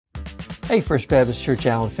Hey, First Baptist Church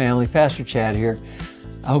Allen family, Pastor Chad here.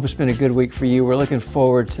 I hope it's been a good week for you. We're looking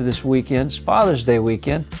forward to this weekend, it's Father's Day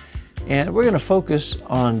weekend, and we're going to focus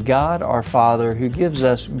on God our Father who gives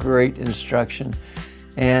us great instruction.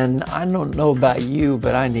 And I don't know about you,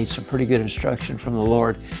 but I need some pretty good instruction from the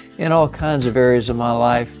Lord in all kinds of areas of my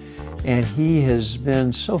life. And He has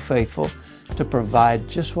been so faithful to provide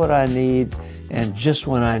just what I need and just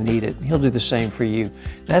when I need it. He'll do the same for you.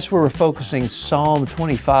 That's where we're focusing Psalm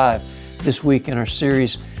 25 this week in our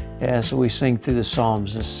series as we sing through the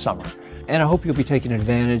Psalms this summer. And I hope you'll be taking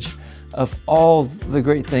advantage of all the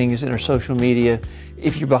great things in our social media.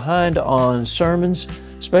 If you're behind on sermons,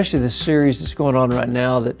 especially the series that's going on right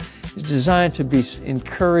now that is designed to be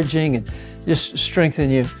encouraging and just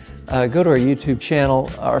strengthen you, go to our YouTube channel.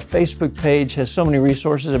 Our Facebook page has so many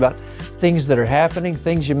resources about things that are happening,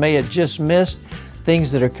 things you may have just missed,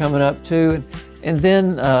 things that are coming up too, and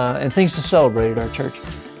things to celebrate at our church.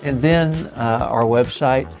 And then our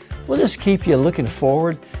website will just keep you looking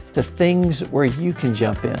forward to things where you can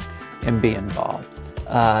jump in and be involved.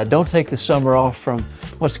 Don't take the summer off from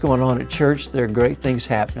what's going on at church. There are great things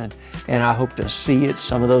happening, and I hope to see you at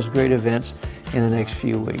some of those great events in the next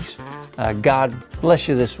few weeks. God bless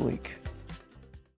you this week.